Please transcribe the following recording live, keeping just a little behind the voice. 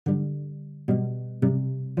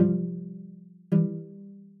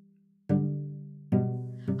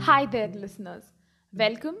Hi there, listeners.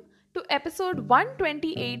 Welcome to episode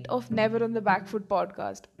 128 of Never on the Back Foot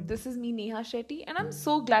podcast. This is me, Neha Shetty, and I'm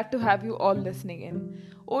so glad to have you all listening in.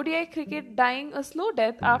 ODI cricket dying a slow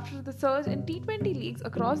death after the surge in T20 leagues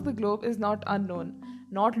across the globe is not unknown.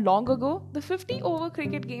 Not long ago, the 50 over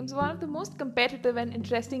cricket games were one of the most competitive and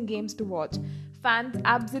interesting games to watch. Fans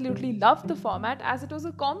absolutely loved the format as it was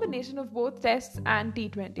a combination of both tests and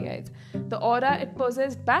T20Is. The aura it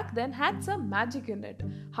possessed back then had some magic in it.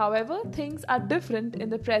 However, things are different in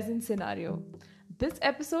the present scenario. This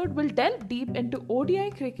episode will delve deep into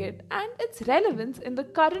ODI cricket and its relevance in the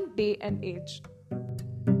current day and age.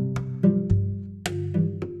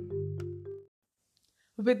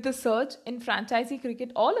 With the surge in franchisee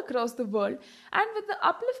cricket all across the world and with the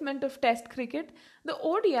upliftment of Test cricket, the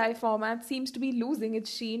ODI format seems to be losing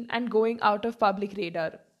its sheen and going out of public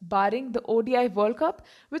radar. Barring the ODI World Cup,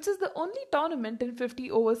 which is the only tournament in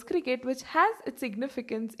 50 overs cricket which has its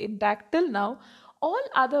significance intact till now, all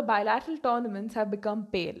other bilateral tournaments have become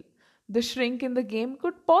pale. The shrink in the game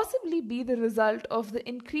could possibly be the result of the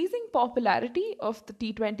increasing popularity of the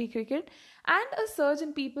T20 cricket and a surge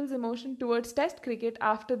in people's emotion towards Test cricket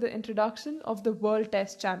after the introduction of the World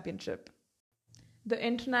Test Championship. The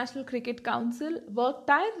International Cricket Council worked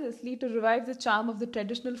tirelessly to revive the charm of the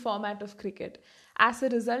traditional format of cricket. As a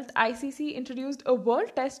result, ICC introduced a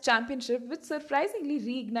World Test Championship which surprisingly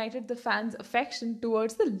reignited the fans' affection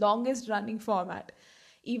towards the longest running format.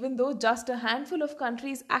 Even though just a handful of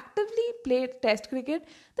countries actively play Test cricket,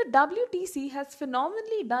 the WTC has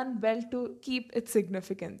phenomenally done well to keep its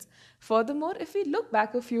significance. Furthermore, if we look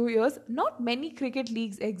back a few years, not many cricket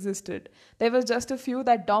leagues existed. There were just a few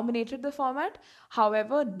that dominated the format.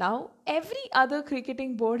 However, now every other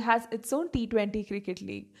cricketing board has its own T20 cricket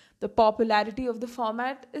league. The popularity of the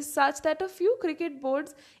format is such that a few cricket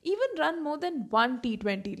boards even run more than one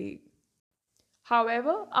T20 league.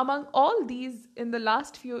 However, among all these in the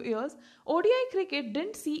last few years, ODI cricket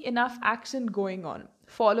didn't see enough action going on.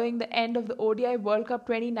 Following the end of the ODI World Cup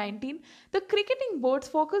 2019, the cricketing boards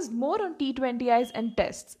focused more on T20Is and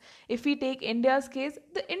tests. If we take India's case,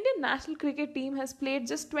 the Indian national cricket team has played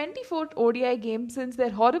just 24 ODI games since their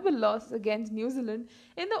horrible loss against New Zealand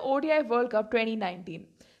in the ODI World Cup 2019.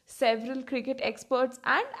 Several cricket experts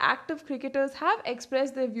and active cricketers have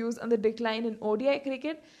expressed their views on the decline in ODI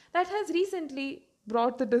cricket that has recently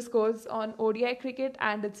brought the discourse on ODI cricket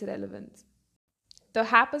and its relevance. The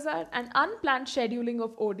haphazard and unplanned scheduling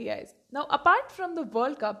of ODIs. Now, apart from the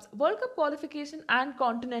World Cups, World Cup qualification and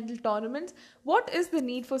continental tournaments, what is the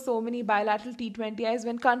need for so many bilateral T20Is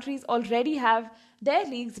when countries already have their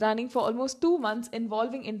leagues running for almost 2 months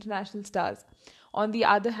involving international stars? On the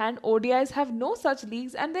other hand, ODIs have no such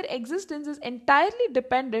leagues and their existence is entirely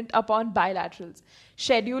dependent upon bilaterals.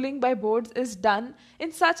 Scheduling by boards is done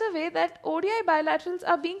in such a way that ODI bilaterals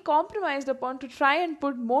are being compromised upon to try and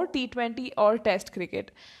put more T20 or Test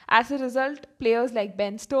cricket. As a result, players like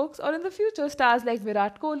Ben Stokes or in the future stars like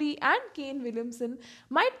Virat Kohli and Kane Williamson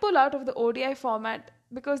might pull out of the ODI format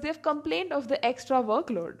because they've complained of the extra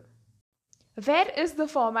workload. Where is the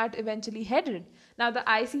format eventually headed? Now, the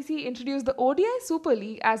ICC introduced the ODI Super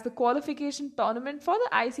League as the qualification tournament for the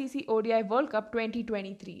ICC ODI World Cup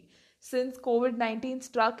 2023. Since COVID 19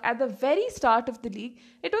 struck at the very start of the league,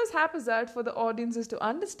 it was haphazard for the audiences to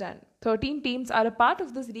understand. 13 teams are a part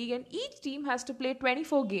of this league, and each team has to play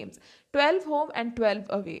 24 games, 12 home and 12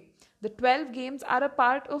 away. The 12 games are a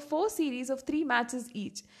part of 4 series of 3 matches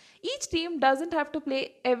each. Each team doesn't have to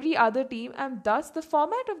play every other team, and thus the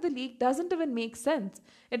format of the league doesn't even make sense.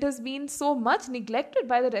 It has been so much neglected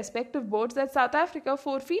by the respective boards that South Africa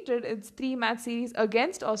forfeited its 3 match series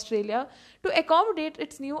against Australia to accommodate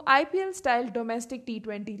its new IPL style domestic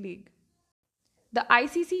T20 league. The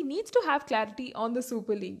ICC needs to have clarity on the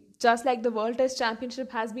Super League. Just like the World Test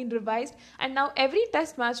Championship has been revised and now every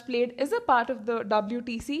test match played is a part of the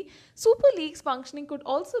WTC, Super League's functioning could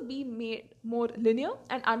also be made more linear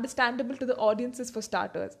and understandable to the audiences for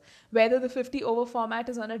starters. Whether the 50 over format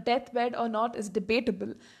is on a deathbed or not is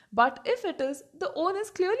debatable, but if it is, the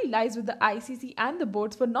onus clearly lies with the ICC and the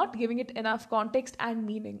boards for not giving it enough context and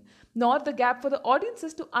meaning, nor the gap for the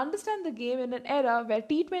audiences to understand the game in an era where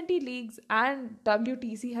T20 leagues and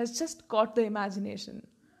WTC has just caught the imagination.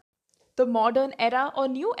 The modern era or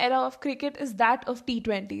new era of cricket is that of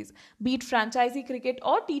T20s. Be it franchisee cricket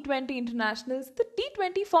or T20 internationals, the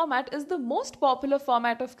T20 format is the most popular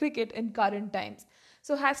format of cricket in current times.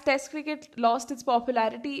 So has Test cricket lost its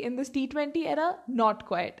popularity in this T20 era? Not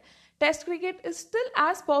quite. Test cricket is still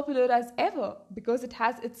as popular as ever because it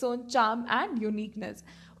has its own charm and uniqueness.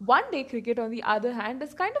 One day cricket, on the other hand,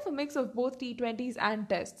 is kind of a mix of both T20s and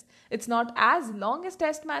tests. It's not as long as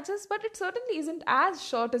test matches, but it certainly isn't as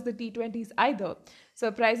short as the T20s either.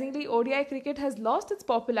 Surprisingly, ODI cricket has lost its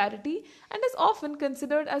popularity and is often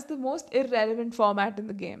considered as the most irrelevant format in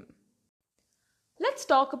the game. Let's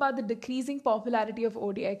talk about the decreasing popularity of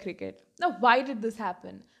ODI cricket. Now, why did this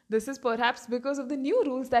happen? This is perhaps because of the new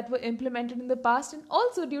rules that were implemented in the past and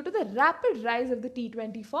also due to the rapid rise of the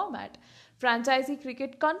T20 format. Franchisee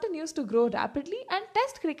cricket continues to grow rapidly and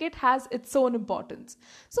Test cricket has its own importance.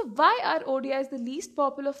 So, why are ODIs the least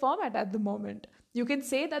popular format at the moment? You can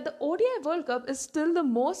say that the ODI World Cup is still the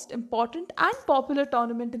most important and popular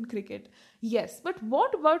tournament in cricket. Yes, but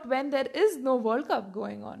what about when there is no World Cup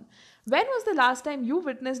going on? When was the last time you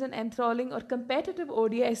witnessed an enthralling or competitive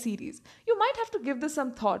ODI series? You might have to give this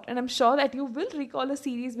some thought, and I'm sure that you will recall a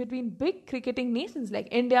series between big cricketing nations like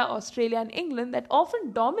India, Australia, and England that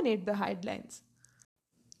often dominate the headlines.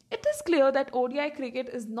 It is clear that ODI cricket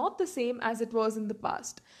is not the same as it was in the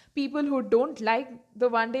past. People who don't like the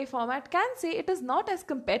one day format can say it is not as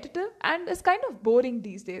competitive and is kind of boring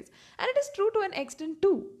these days. And it is true to an extent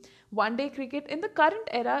too. One day cricket in the current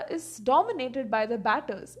era is dominated by the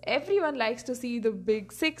batters. Everyone likes to see the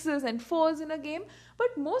big sixes and fours in a game,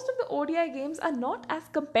 but most of the ODI games are not as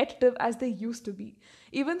competitive as they used to be.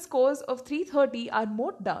 Even scores of 330 are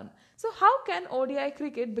mowed down. So, how can ODI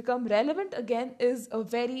cricket become relevant again is a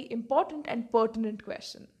very important and pertinent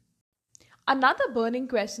question. Another burning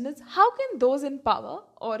question is how can those in power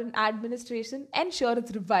or in administration ensure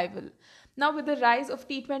its revival? Now, with the rise of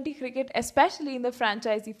T20 cricket, especially in the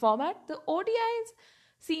franchisee format, the ODIs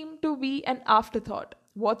seem to be an afterthought.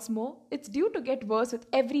 What's more, it's due to get worse with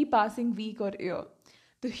every passing week or year.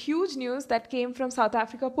 The huge news that came from South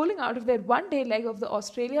Africa pulling out of their one-day leg of the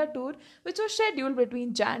Australia tour, which was scheduled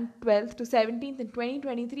between Jan 12th to 17th in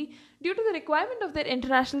 2023 due to the requirement of their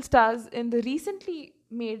international stars in the recently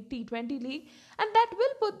made T20 league, and that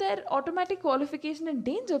will put their automatic qualification in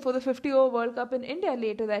danger for the 50-over World Cup in India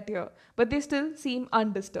later that year, but they still seem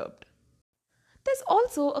undisturbed. There's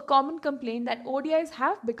also a common complaint that ODIs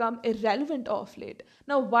have become irrelevant of late.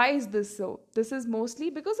 Now, why is this so? This is mostly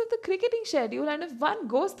because of the cricketing schedule, and if one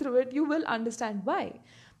goes through it, you will understand why.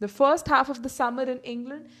 The first half of the summer in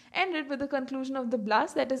England ended with the conclusion of the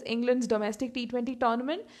Blast, that is England's domestic T20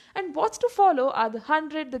 tournament, and what's to follow are the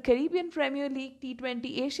 100, the Caribbean Premier League,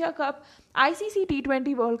 T20 Asia Cup, ICC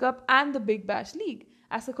T20 World Cup, and the Big Bash League.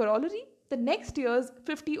 As a corollary, the next year's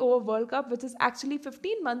 50-over World Cup, which is actually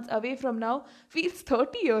 15 months away from now, feels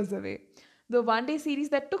 30 years away. The one-day series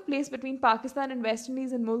that took place between Pakistan and West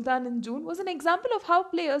Indies in Multan in June was an example of how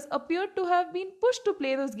players appeared to have been pushed to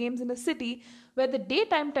play those games in a city where the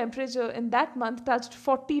daytime temperature in that month touched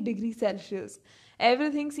 40 degrees Celsius.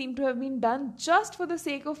 Everything seemed to have been done just for the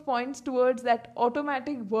sake of points towards that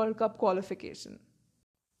automatic World Cup qualification.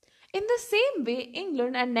 In the same way,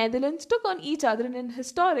 England and Netherlands took on each other in an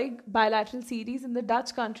historic bilateral series in the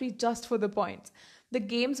Dutch country just for the points. The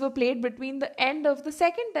games were played between the end of the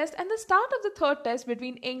second test and the start of the third test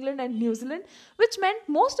between England and New Zealand, which meant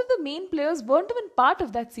most of the main players weren't even part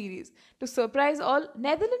of that series. To surprise all,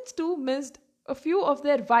 Netherlands too missed a few of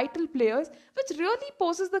their vital players, which really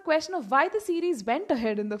poses the question of why the series went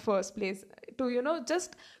ahead in the first place. To,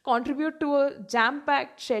 just contribute to a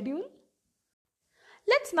jam-packed schedule.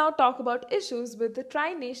 Let's now talk about issues with the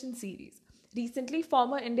Tri-Nation series. Recently,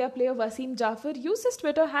 former India player Wasim Jaffer used his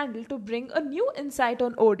Twitter handle to bring a new insight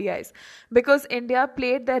on ODIs. Because India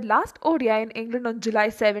played their last ODI in England on July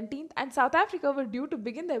 17th and South Africa were due to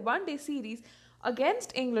begin their one-day series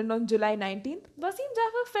against England on July 19th, Wasim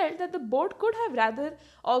Jaffer felt that the board could have rather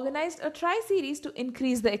organized a tri-series to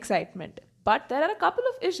increase the excitement. But there are a couple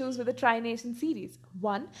of issues with the Tri-Nation series.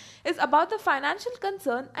 One is about the financial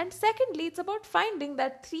concern, and secondly, it's about finding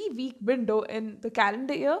that 3-week window in the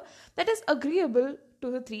calendar year that is agreeable to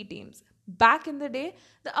the three teams. Back in the day,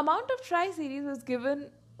 the amount of tri-series was given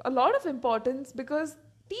a lot of importance because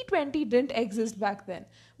T20 didn't exist back then.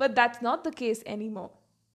 But that's not the case anymore.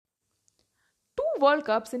 2 World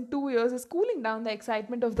Cups in 2 years is cooling down the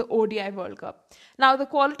excitement of the ODI World Cup. Now, the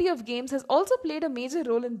quality of games has also played a major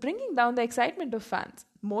role in bringing down the excitement of fans.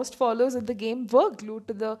 Most followers of the game were glued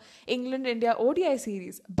to the England-India ODI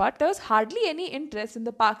series, but there's hardly any interest in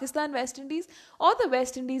the Pakistan-West Indies or the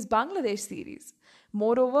West Indies-Bangladesh series.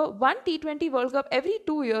 Moreover, one T20 World Cup every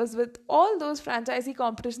 2 years with all those franchisee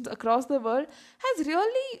competitions across the world has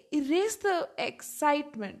really erased the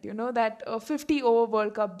excitement, that a 50-over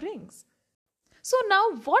World Cup brings. So now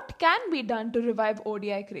what can be done to revive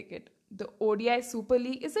ODI cricket? The ODI Super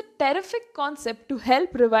League is a terrific concept to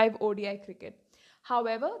help revive ODI cricket.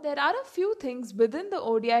 However, there are a few things within the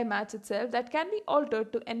ODI match itself that can be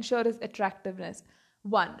altered to ensure its attractiveness.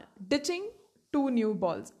 1. Ditching two new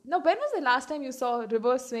balls. Now, when was the last time you saw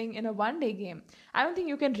reverse swing in a one-day game? I don't think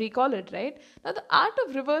you can recall it, right? Now, the art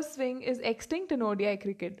of reverse swing is extinct in ODI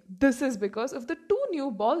cricket. This is because of the two new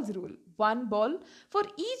balls rule. One ball for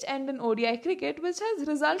each end in ODI cricket, which has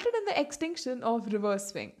resulted in the extinction of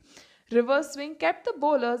reverse swing. Reverse swing kept the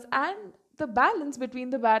bowlers and the balance between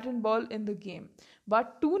the bat and ball in the game.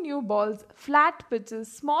 But two new balls, flat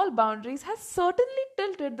pitches, small boundaries has certainly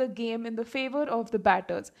tilted the game in the favor of the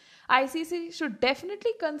batters. ICC should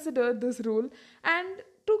definitely consider this rule, and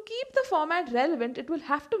to keep the format relevant, it will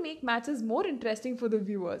have to make matches more interesting for the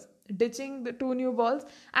viewers. Ditching the two new balls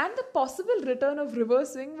and the possible return of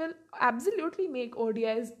reverse swing will absolutely make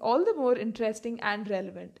ODIs all the more interesting and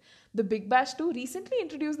relevant. The Big Bash 2 recently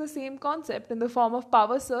introduced the same concept in the form of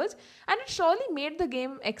power surge, and it surely made the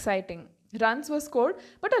game exciting. Runs were scored,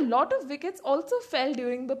 but a lot of wickets also fell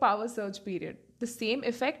during the power surge period. The same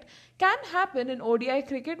effect can happen in ODI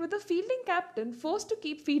cricket with the fielding captain forced to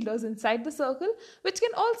keep fielders inside the circle, which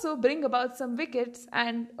can also bring about some wickets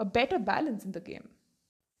and a better balance in the game.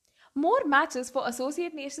 More matches for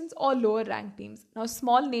associate nations or lower ranked teams. Now,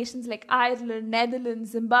 small nations like Ireland,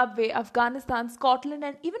 Netherlands, Zimbabwe, Afghanistan, Scotland,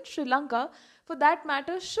 and even Sri Lanka, for that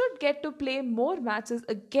matter, should get to play more matches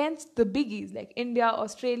against the biggies like India,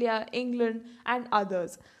 Australia, England, and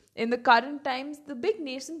others. In the current times, the big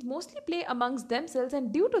nations mostly play amongst themselves,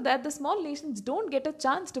 and due to that, the small nations don't get a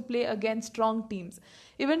chance to play against strong teams.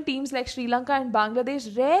 Even teams like Sri Lanka and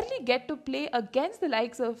Bangladesh rarely get to play against the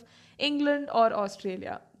likes of England or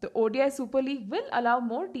Australia. The ODI Super League will allow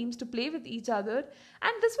more teams to play with each other,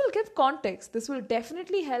 and this will give context. This will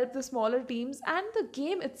definitely help the smaller teams and the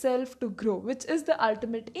game itself to grow, which is the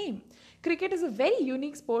ultimate aim. Cricket is a very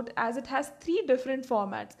unique sport as it has three different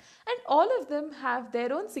formats, and all of them have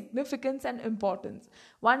their own significance and importance.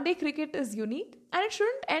 One day cricket is unique, and it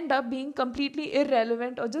shouldn't end up being completely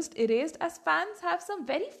irrelevant or just erased, as fans have some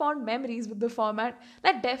very fond memories with the format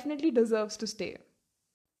that definitely deserves to stay.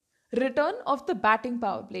 Return of the batting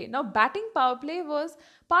power play. Now, batting power play was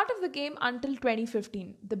part of the game until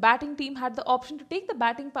 2015. The batting team had the option to take the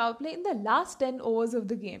batting power play in the last 10 overs of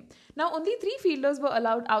the game. Now, only 3 fielders were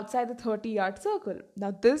allowed outside the 30-yard circle.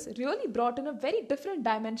 Now, this really brought in a very different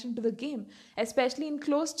dimension to the game, especially in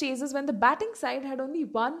close chases when the batting side had only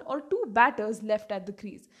 1 or 2 batters left at the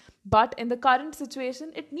crease. But in the current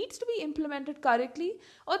situation, it needs to be implemented correctly,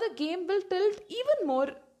 or the game will tilt even more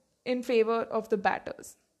in favor of the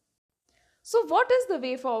batters. So, what is the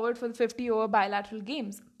way forward for the 50-over bilateral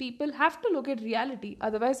games? People have to look at reality,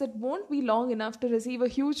 otherwise, it won't be long enough to receive a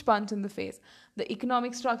huge punch in the face. The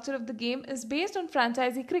economic structure of the game is based on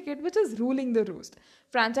franchisee cricket, which is ruling the roost.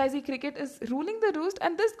 Franchisee cricket is ruling the roost,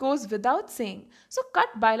 and this goes without saying. So,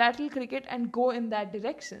 cut bilateral cricket and go in that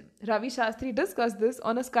direction. Ravi Shastri discussed this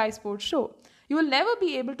on a Sky Sports show. You will never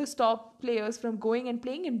be able to stop players from going and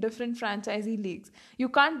playing in different franchisee leagues. You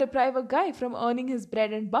can't deprive a guy from earning his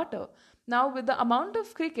bread and butter. Now, with the amount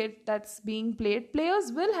of cricket that's being played,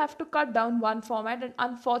 players will have to cut down one format, and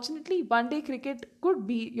unfortunately, one-day cricket could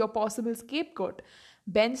be your possible scapegoat.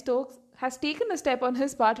 Ben Stokes has taken a step on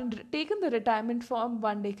his part and taken the retirement from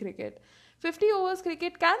one-day cricket. 50 overs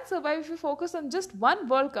cricket can survive if you focus on just one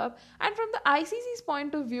World Cup, and from the ICC's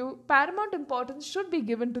point of view, paramount importance should be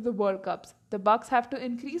given to the World Cups. The bucks have to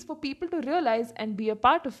increase for people to realize and be a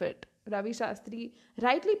part of it. Ravi Shastri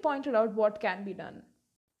rightly pointed out what can be done.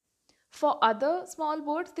 For other small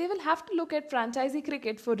boards, they will have to look at franchisee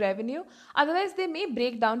cricket for revenue, otherwise they may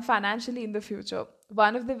break down financially in the future.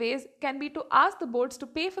 One of the ways can be to ask the boards to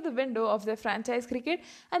pay for the window of their franchise cricket,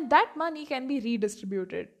 and that money can be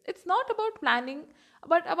redistributed. It's not about planning,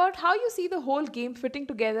 but about how you see the whole game fitting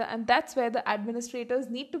together, and that's where the administrators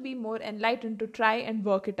need to be more enlightened to try and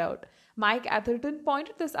work it out. Mike Atherton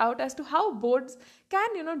pointed this out as to how boards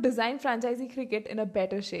can, design franchisee cricket in a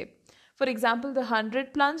better shape. For example, the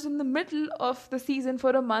 100 plunged in the middle of the season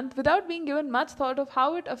for a month without being given much thought of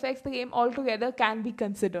how it affects the game altogether can be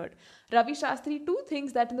considered. Ravi Shastri too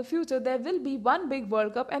thinks that in the future there will be one big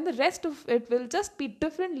World Cup and the rest of it will just be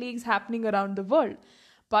different leagues happening around the world.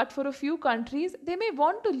 But for a few countries, they may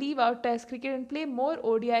want to leave out Test cricket and play more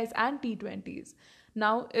ODIs and T20s.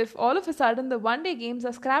 Now, if all of a sudden the one-day games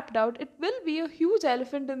are scrapped out, it will be a huge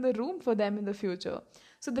elephant in the room for them in the future.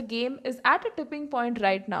 So the game is at a tipping point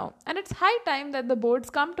right now, and it's high time that the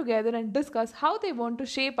boards come together and discuss how they want to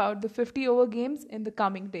shape out the 50-over games in the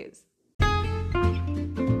coming days.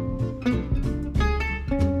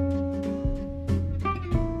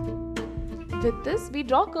 With this, we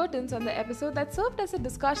draw curtains on the episode that served as a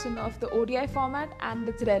discussion of the ODI format and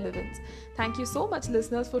its relevance. Thank you so much,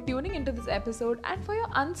 listeners, for tuning into this episode and for your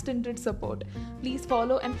unstinted support. Please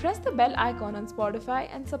follow and press the bell icon on Spotify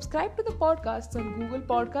and subscribe to the podcasts on Google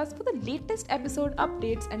Podcasts for the latest episode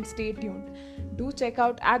updates, and stay tuned. Do check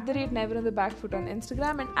out @NeverOnTheBackFoot on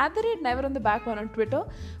Instagram and @NeverOnTheBackOne on Twitter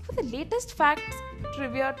for the latest facts,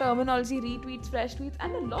 trivia, terminology, retweets, fresh tweets,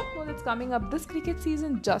 and a lot more that's coming up this cricket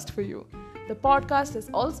season just for you. The podcast is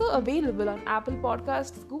also available on Apple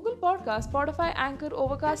Podcasts, Google Podcasts, Spotify, Anchor,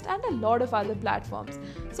 Overcast, and a lot of other platforms.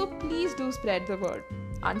 So please do spread the word.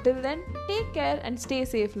 Until then, take care and stay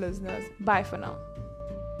safe, listeners. Bye for now.